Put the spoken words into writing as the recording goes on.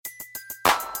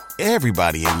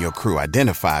Everybody in your crew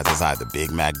identifies as either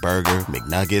Big Mac Burger,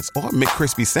 McNuggets, or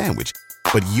McCrispy Sandwich.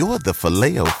 But you're the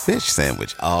Filet-O-Fish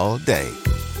Sandwich all day.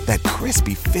 That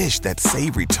crispy fish, that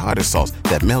savory tartar sauce,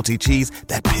 that melty cheese,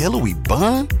 that pillowy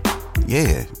bun.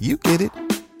 Yeah, you get it.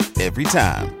 Every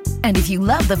time. And if you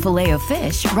love the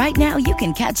Filet-O-Fish, right now you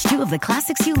can catch two of the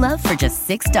classics you love for just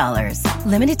 $6.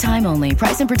 Limited time only.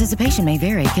 Price and participation may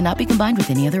vary. Cannot be combined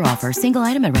with any other offer. Single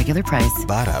item at regular price.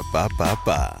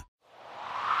 Ba-da-ba-ba-ba.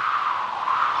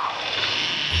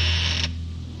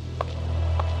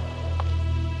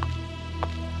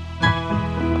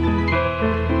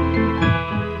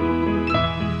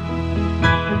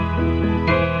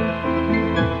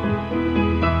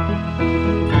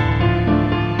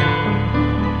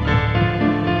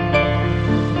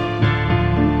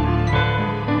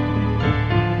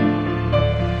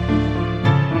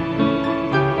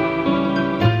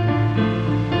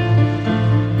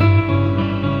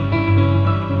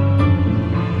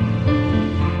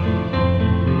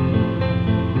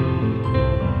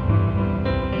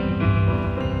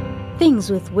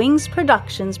 Things with Wings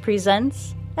Productions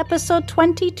presents Episode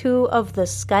 22 of the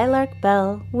Skylark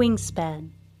Bell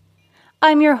Wingspan.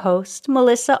 I'm your host,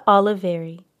 Melissa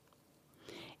Oliveri.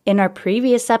 In our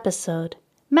previous episode,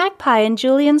 Magpie and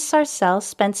Julian Sarcelle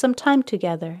spent some time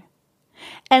together,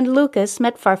 and Lucas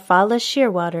met Farfalla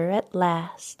Shearwater at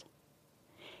last.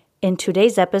 In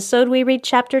today's episode, we read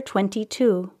Chapter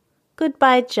 22,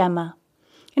 Goodbye, Gemma,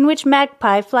 in which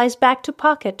Magpie flies back to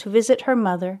Pocket to visit her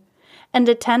mother and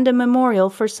attend a memorial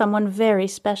for someone very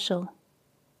special.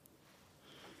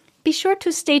 Be sure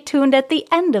to stay tuned at the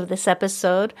end of this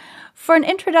episode for an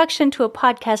introduction to a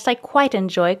podcast I quite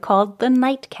enjoy called The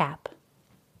Nightcap.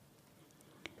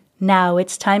 Now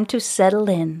it's time to settle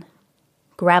in,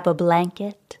 grab a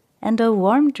blanket and a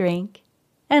warm drink,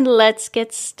 and let's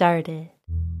get started.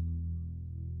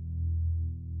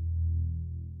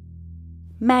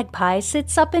 Magpie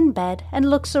sits up in bed and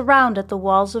looks around at the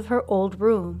walls of her old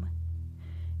room.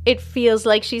 It feels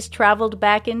like she's traveled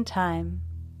back in time.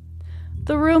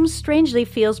 The room strangely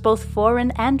feels both foreign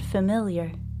and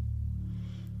familiar.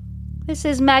 This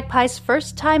is Magpie's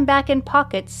first time back in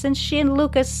Pocket since she and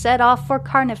Lucas set off for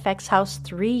Carnifex's house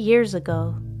 3 years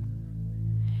ago.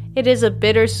 It is a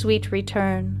bittersweet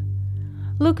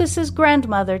return. Lucas's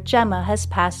grandmother, Gemma, has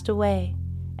passed away,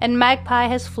 and Magpie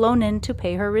has flown in to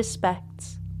pay her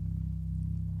respects.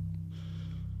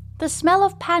 The smell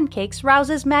of pancakes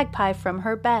rouses Magpie from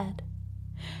her bed.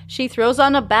 She throws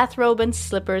on a bathrobe and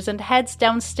slippers and heads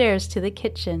downstairs to the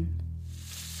kitchen.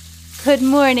 "Good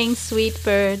morning, sweet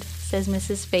bird," says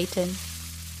Mrs. Phaeton.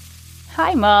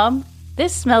 "Hi, Mom.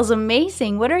 This smells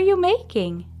amazing. What are you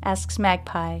making?" asks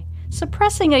Magpie,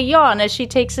 suppressing a yawn as she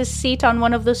takes a seat on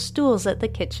one of the stools at the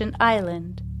kitchen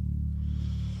island.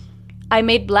 "I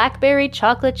made blackberry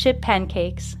chocolate chip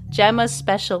pancakes, Gemma's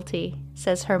specialty,"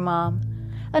 says her mom,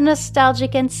 a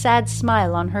nostalgic and sad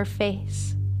smile on her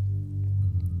face.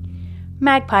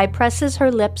 Magpie presses her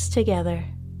lips together,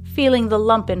 feeling the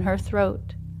lump in her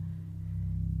throat.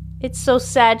 "It's so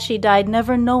sad she died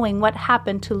never knowing what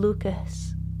happened to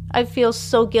Lucas. I feel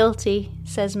so guilty,"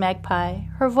 says Magpie,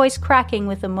 her voice cracking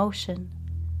with emotion.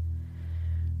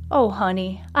 "Oh,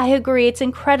 honey, I agree it's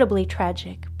incredibly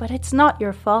tragic, but it's not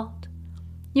your fault.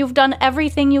 You've done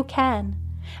everything you can,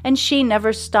 and she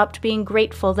never stopped being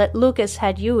grateful that Lucas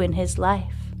had you in his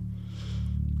life.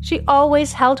 She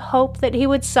always held hope that he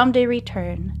would someday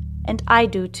return, and I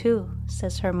do too,"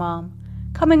 says her mom,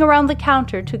 coming around the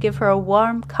counter to give her a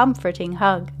warm, comforting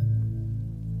hug.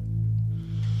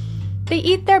 They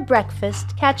eat their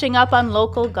breakfast, catching up on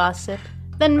local gossip,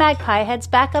 then Magpie heads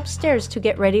back upstairs to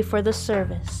get ready for the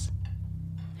service.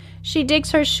 She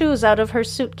digs her shoes out of her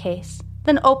suitcase,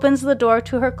 then opens the door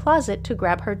to her closet to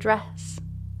grab her dress.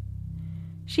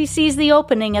 She sees the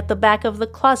opening at the back of the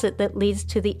closet that leads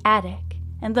to the attic,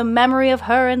 and the memory of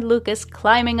her and Lucas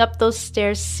climbing up those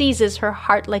stairs seizes her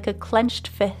heart like a clenched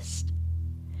fist.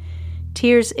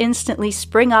 Tears instantly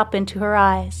spring up into her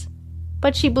eyes,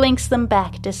 but she blinks them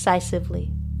back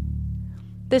decisively.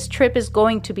 This trip is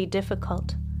going to be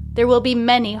difficult. There will be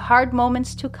many hard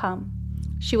moments to come.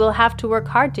 She will have to work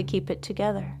hard to keep it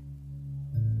together.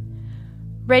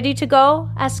 "Ready to go?"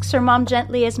 asks her mom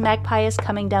gently as Magpie is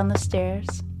coming down the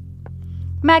stairs.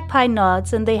 Magpie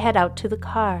nods and they head out to the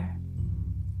car.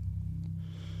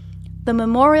 The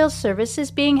memorial service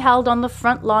is being held on the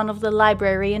front lawn of the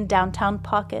library in downtown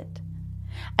Pocket.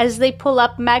 As they pull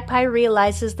up, Magpie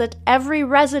realizes that every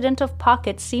resident of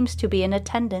Pocket seems to be in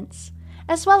attendance,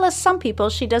 as well as some people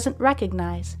she doesn't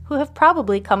recognize, who have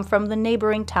probably come from the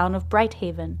neighboring town of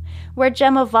Brighthaven, where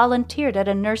Gemma volunteered at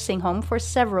a nursing home for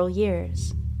several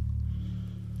years.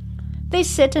 They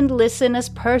sit and listen as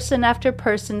person after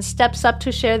person steps up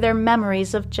to share their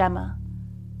memories of Gemma.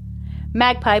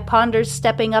 Magpie ponders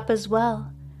stepping up as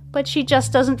well, but she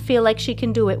just doesn't feel like she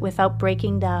can do it without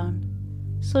breaking down.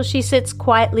 So she sits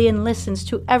quietly and listens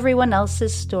to everyone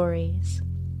else's stories.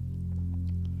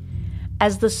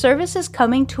 As the service is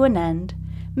coming to an end,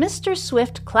 Mr.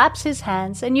 Swift claps his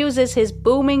hands and uses his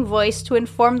booming voice to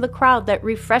inform the crowd that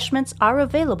refreshments are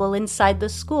available inside the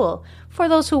school for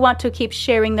those who want to keep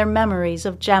sharing their memories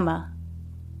of Gemma.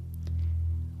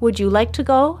 "Would you like to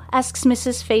go?" asks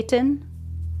Mrs. Phaeton.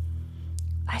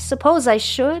 "I suppose I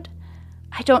should.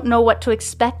 I don't know what to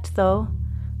expect, though.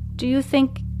 Do you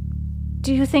think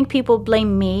people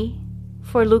blame me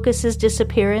for Lucas's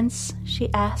disappearance?"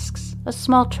 she asks, a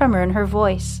small tremor in her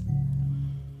voice.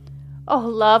 "Oh,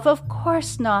 love, of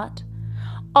course not.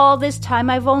 All this time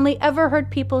I've only ever heard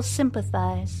people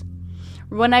sympathize.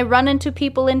 When I run into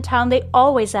people in town, they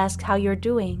always ask how you're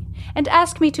doing and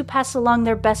ask me to pass along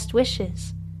their best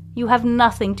wishes. You have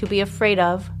nothing to be afraid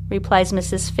of," replies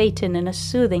Mrs. Phaeton in a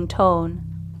soothing tone.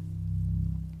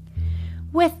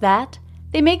 With that,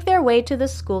 they make their way to the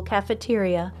school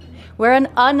cafeteria, where an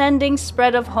unending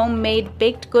spread of homemade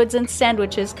baked goods and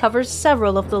sandwiches covers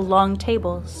several of the long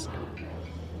tables.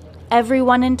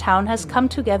 Everyone in town has come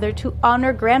together to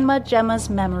honor Grandma Gemma's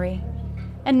memory,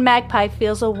 and Magpie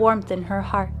feels a warmth in her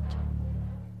heart.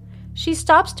 She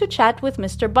stops to chat with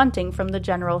Mr. Bunting from the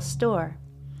general store.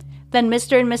 Then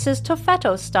Mr. and Mrs.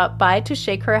 Toffetto stop by to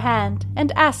shake her hand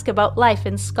and ask about life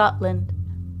in Scotland.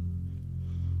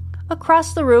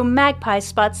 Across the room, Magpie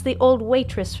spots the old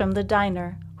waitress from the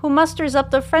diner, who musters up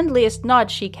the friendliest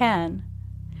nod she can.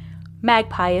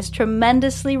 Magpie is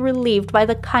tremendously relieved by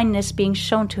the kindness being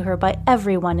shown to her by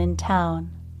everyone in town.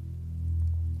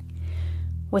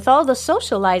 "With all the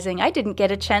socializing, I didn't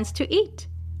get a chance to eat.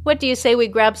 What do you say we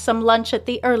grab some lunch at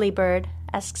the Early Bird?"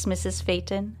 asks Mrs.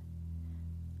 Phaeton.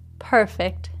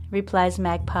 "Perfect," replies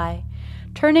Magpie,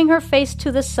 turning her face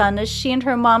to the sun as she and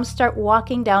her mom start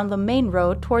walking down the main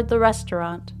road toward the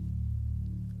restaurant.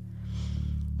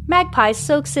 Magpie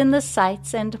soaks in the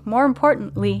sights and, more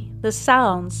importantly, the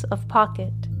sounds of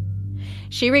Pocket.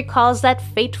 She recalls that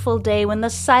fateful day when the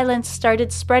silence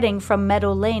started spreading from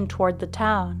Meadow Lane toward the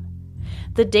town.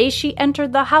 The day she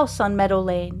entered the house on Meadow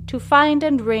Lane to find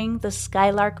and ring the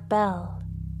Skylark bell.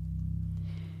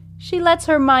 She lets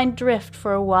her mind drift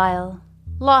for a while,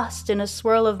 lost in a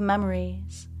swirl of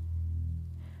memories.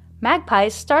 Magpie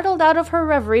is startled out of her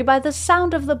reverie by the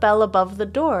sound of the bell above the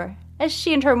door as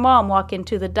she and her mom walk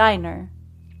into the diner.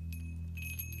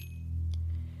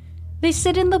 They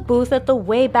sit in the booth at the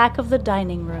way back of the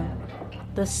dining room,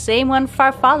 the same one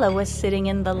Farfalla was sitting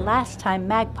in the last time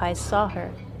Magpie saw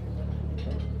her.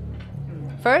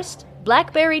 "First,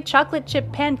 blackberry chocolate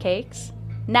chip pancakes.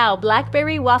 Now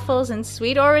blackberry waffles and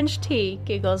sweet orange tea,"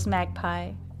 giggles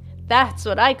Magpie. "That's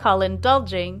what I call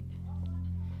indulging."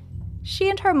 She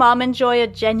and her mom enjoy a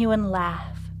genuine laugh.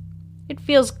 It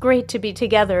feels great to be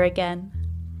together again.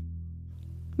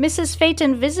 Mrs.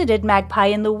 Phaeton visited Magpie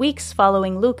in the weeks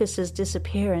following Lucas's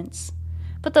disappearance,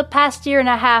 but the past year and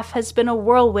a half has been a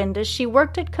whirlwind as she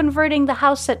worked at converting the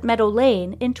house at Meadow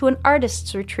Lane into an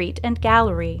artist's retreat and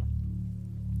gallery.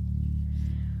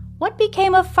 "What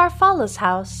became of Farfalla's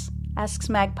house?" asks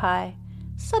Magpie,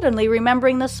 suddenly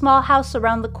remembering the small house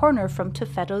around the corner from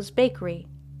Toffetto's bakery.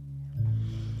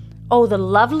 "Oh, the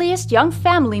loveliest young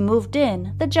family moved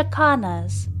in, the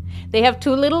Jacanas. They have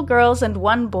 2 little girls and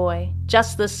 1 boy,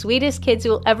 just the sweetest kids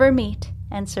you'll ever meet,"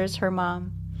 answers her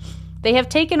mom. "They have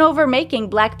taken over making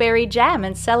blackberry jam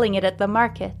and selling it at the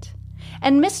market.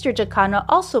 And Mr. Jacana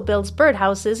also builds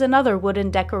birdhouses and other wooden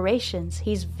decorations.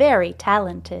 He's very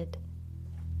talented."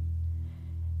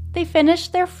 They finish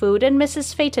their food and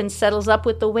Mrs. Phaeton settles up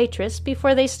with the waitress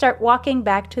before they start walking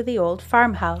back to the old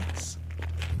farmhouse.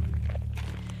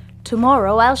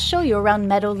 "Tomorrow I'll show you around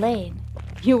Meadow Lane.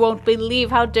 You won't believe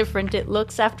how different it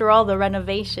looks after all the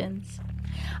renovations.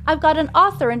 I've got an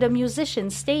author and a musician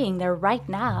staying there right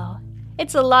now.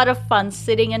 It's a lot of fun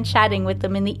sitting and chatting with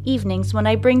them in the evenings when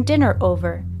I bring dinner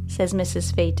over," says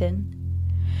Mrs. Phaeton.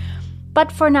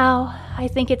 "But for now, I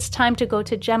think it's time to go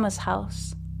to Gemma's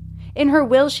house. In her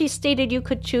will, she stated you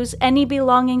could choose any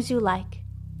belongings you like.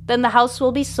 Then the house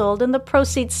will be sold and the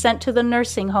proceeds sent to the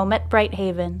nursing home at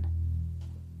Brighthaven."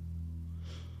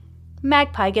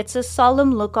 Magpie gets a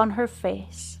solemn look on her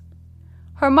face.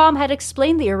 Her mom had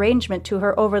explained the arrangement to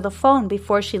her over the phone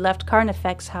before she left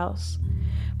Carnifex House,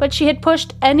 but she had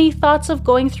pushed any thoughts of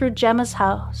going through Gemma's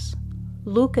house,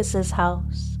 Lucas's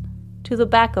house, to the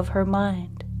back of her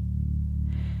mind.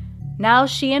 Now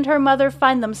she and her mother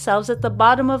find themselves at the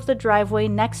bottom of the driveway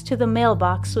next to the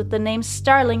mailbox with the name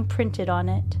Starling printed on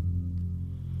it.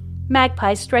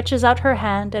 Magpie stretches out her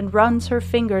hand and runs her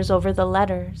fingers over the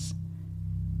letters.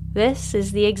 This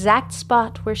is the exact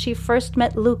spot where she first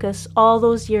met Lucas all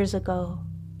those years ago.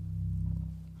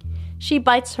 She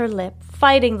bites her lip,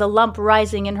 fighting the lump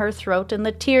rising in her throat and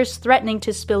the tears threatening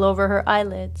to spill over her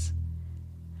eyelids.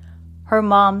 Her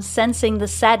mom, sensing the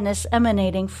sadness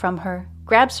emanating from her,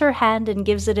 grabs her hand and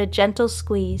gives it a gentle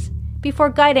squeeze before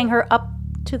guiding her up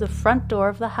to the front door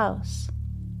of the house.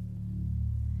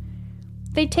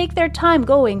 They take their time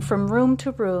going from room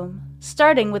to room,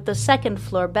 starting with the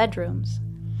second-floor bedrooms.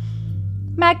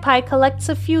 Magpie collects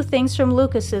a few things from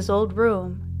Lucas's old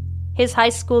room: his high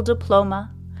school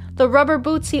diploma, the rubber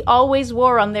boots he always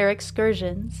wore on their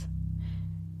excursions.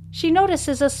 She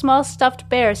notices a small stuffed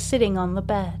bear sitting on the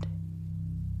bed.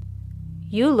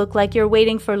 "You look like you're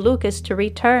waiting for Lucas to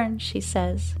return," she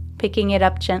says, picking it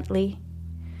up gently.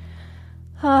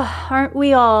 Aren't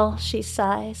we all?" she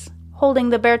sighs, holding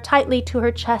the bear tightly to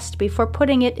her chest before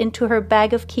putting it into her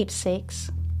bag of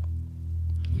keepsakes.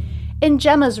 In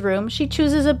Gemma's room, she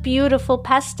chooses a beautiful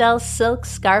pastel silk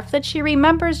scarf that she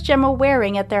remembers Gemma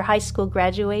wearing at their high school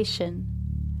graduation.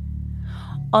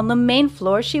 On the main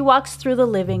floor, she walks through the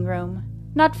living room,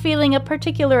 not feeling a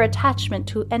particular attachment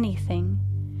to anything.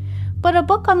 But a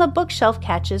book on the bookshelf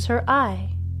catches her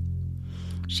eye.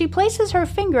 She places her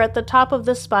finger at the top of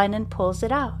the spine and pulls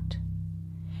it out.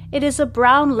 It is a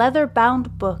brown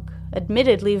leather-bound book,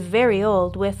 admittedly very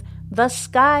old, with "The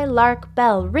Skylark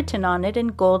Bell" written on it in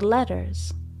gold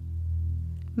letters.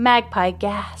 Magpie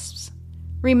gasps,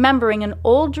 remembering an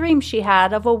old dream she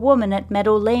had of a woman at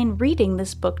Meadow Lane reading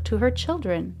this book to her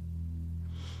children.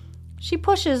 She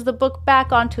pushes the book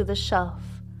back onto the shelf,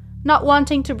 not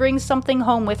wanting to bring something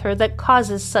home with her that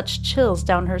causes such chills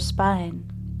down her spine.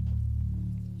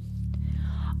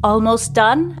 "Almost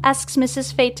done?" asks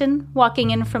Mrs. Phaeton,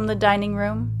 walking in from the dining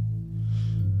room.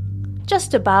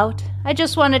 "Just about. I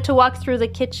just wanted to walk through the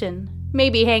kitchen,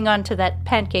 maybe hang on to that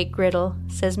pancake griddle,"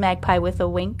 says Magpie with a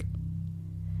wink.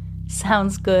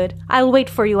 "Sounds good. I'll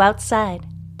wait for you outside.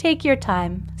 Take your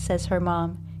time," says her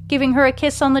mom, giving her a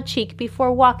kiss on the cheek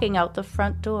before walking out the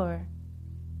front door.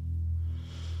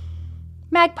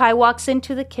 Magpie walks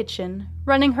into the kitchen,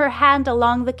 running her hand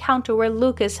along the counter where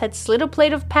Lucas had slid a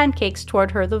plate of pancakes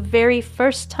toward her the very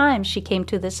first time she came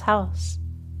to this house.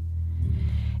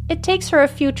 It takes her a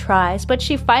few tries, but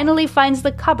she finally finds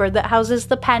the cupboard that houses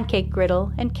the pancake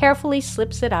griddle and carefully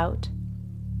slips it out.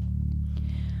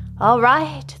 "All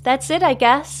right, that's it, I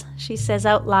guess," she says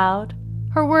out loud,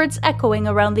 her words echoing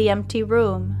around the empty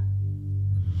room.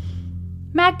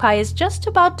 Magpie is just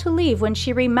about to leave when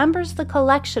she remembers the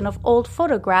collection of old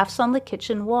photographs on the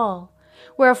kitchen wall,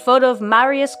 where a photo of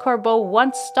Marius Corbeau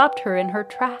once stopped her in her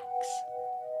tracks.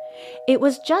 It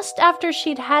was just after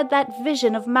she'd had that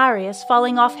vision of Marius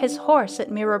falling off his horse at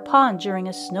Mirror Pond during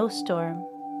a snowstorm.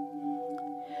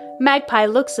 Magpie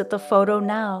looks at the photo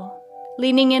now,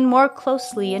 leaning in more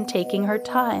closely and taking her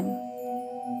time.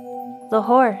 The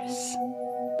horse,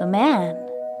 the man.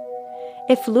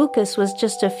 If Lucas was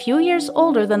just a few years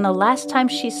older than the last time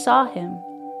she saw him,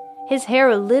 his hair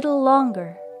a little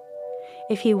longer,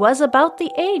 if he was about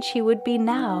the age he would be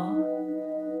now.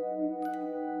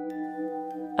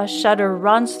 A shudder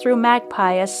runs through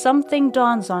Magpie as something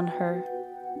dawns on her.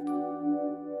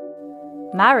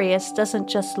 Marius doesn't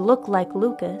just look like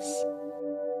Lucas.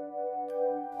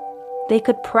 They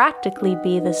could practically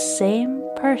be the same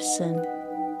person.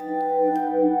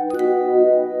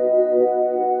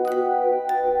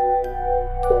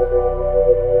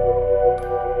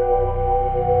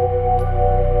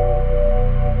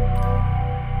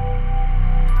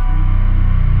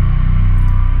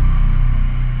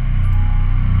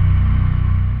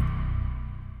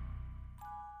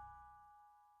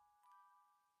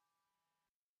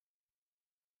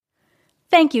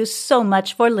 Thank you so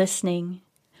much for listening.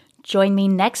 Join me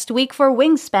next week for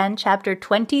Wingspan Chapter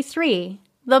 23,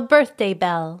 The Birthday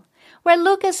Bell, where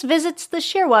Lucas visits the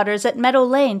Shearwaters at Meadow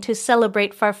Lane to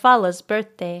celebrate Farfalla's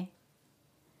birthday.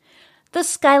 The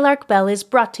Skylark Bell is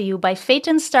brought to you by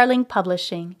Phaeton Starling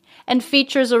Publishing and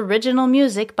features original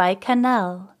music by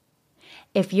Canal.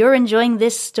 If you're enjoying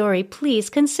this story, please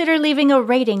consider leaving a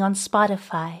rating on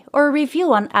Spotify or a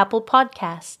review on Apple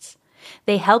Podcasts.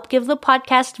 They help give the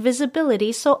podcast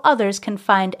visibility so others can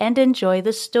find and enjoy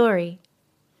the story.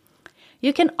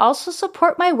 You can also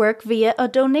support my work via a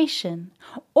donation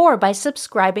or by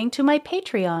subscribing to my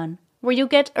Patreon, where you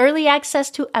get early access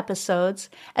to episodes,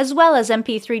 as well as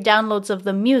MP3 downloads of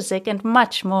the music and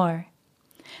much more.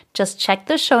 Just check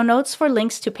the show notes for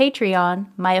links to Patreon,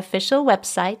 my official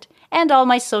website, and all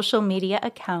my social media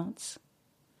accounts.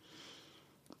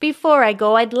 Before I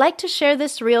go, I'd like to share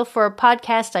this reel for a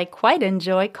podcast I quite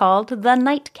enjoy called The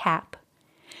Nightcap.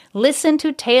 Listen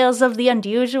to tales of the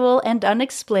unusual and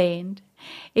unexplained.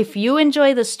 If you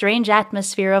enjoy the strange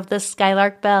atmosphere of the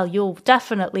Skylark Bell, you'll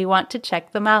definitely want to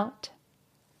check them out.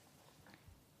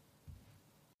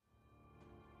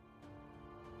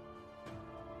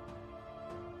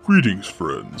 Greetings,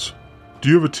 friends. Do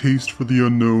you have a taste for the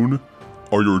unknown?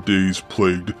 Are your days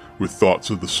plagued with thoughts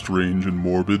of the strange and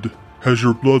morbid? Has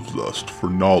your bloodlust for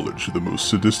knowledge of the most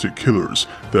sadistic killers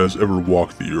that has ever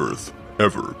walked the earth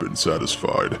ever been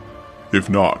satisfied? If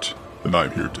not, then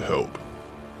I'm here to help.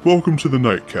 Welcome to the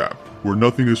Nightcap, where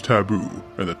nothing is taboo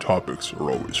and the topics are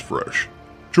always fresh.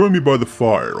 Join me by the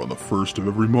fire on the 1st of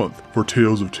every month for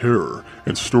tales of terror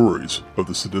and stories of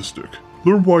the sadistic.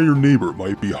 Learn why your neighbor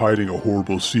might be hiding a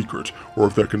horrible secret, or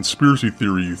if that conspiracy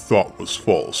theory you thought was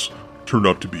false turned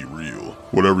out to be real.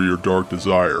 Whatever your dark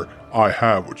desire, I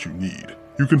have what you need.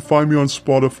 You can find me on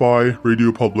Spotify,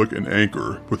 Radio Public, and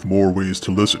Anchor, with more ways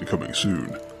to listen coming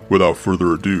soon. Without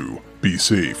further ado, be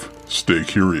safe, stay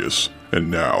curious,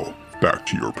 and now, back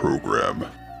to your program.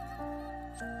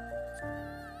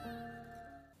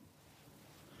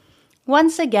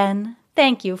 Once again,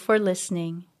 thank you for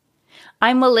listening.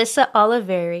 I'm Melissa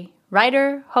Oliveri,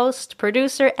 writer, host,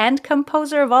 producer, and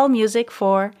composer of all music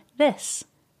for this,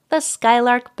 the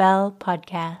Skylark Bell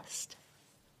podcast.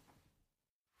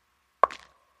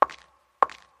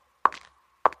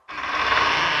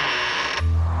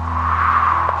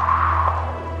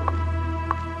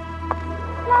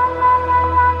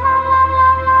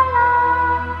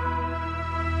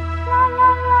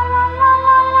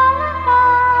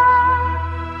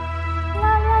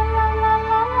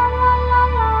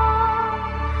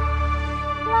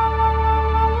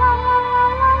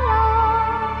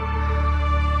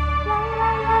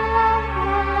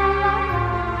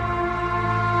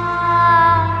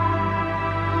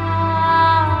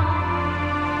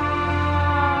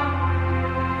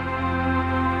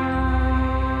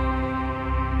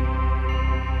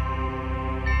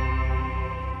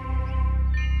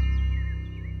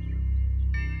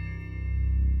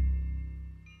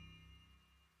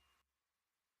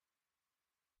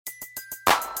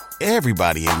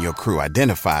 Everybody in your crew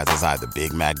identifies as either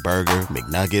Big Mac Burger,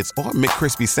 McNuggets, or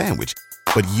McCrispy Sandwich.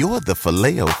 But you're the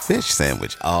Filet-O-Fish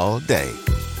Sandwich all day.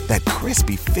 That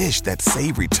crispy fish, that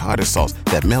savory tartar sauce,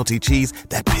 that melty cheese,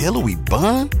 that pillowy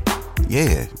bun.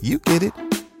 Yeah, you get it.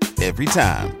 Every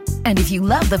time. And if you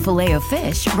love the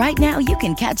Filet-O-Fish, right now you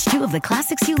can catch two of the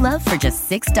classics you love for just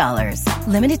 $6.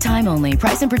 Limited time only.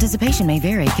 Price and participation may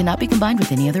vary. Cannot be combined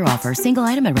with any other offer. Single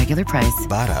item at regular price.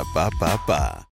 Ba-da-ba-ba-ba.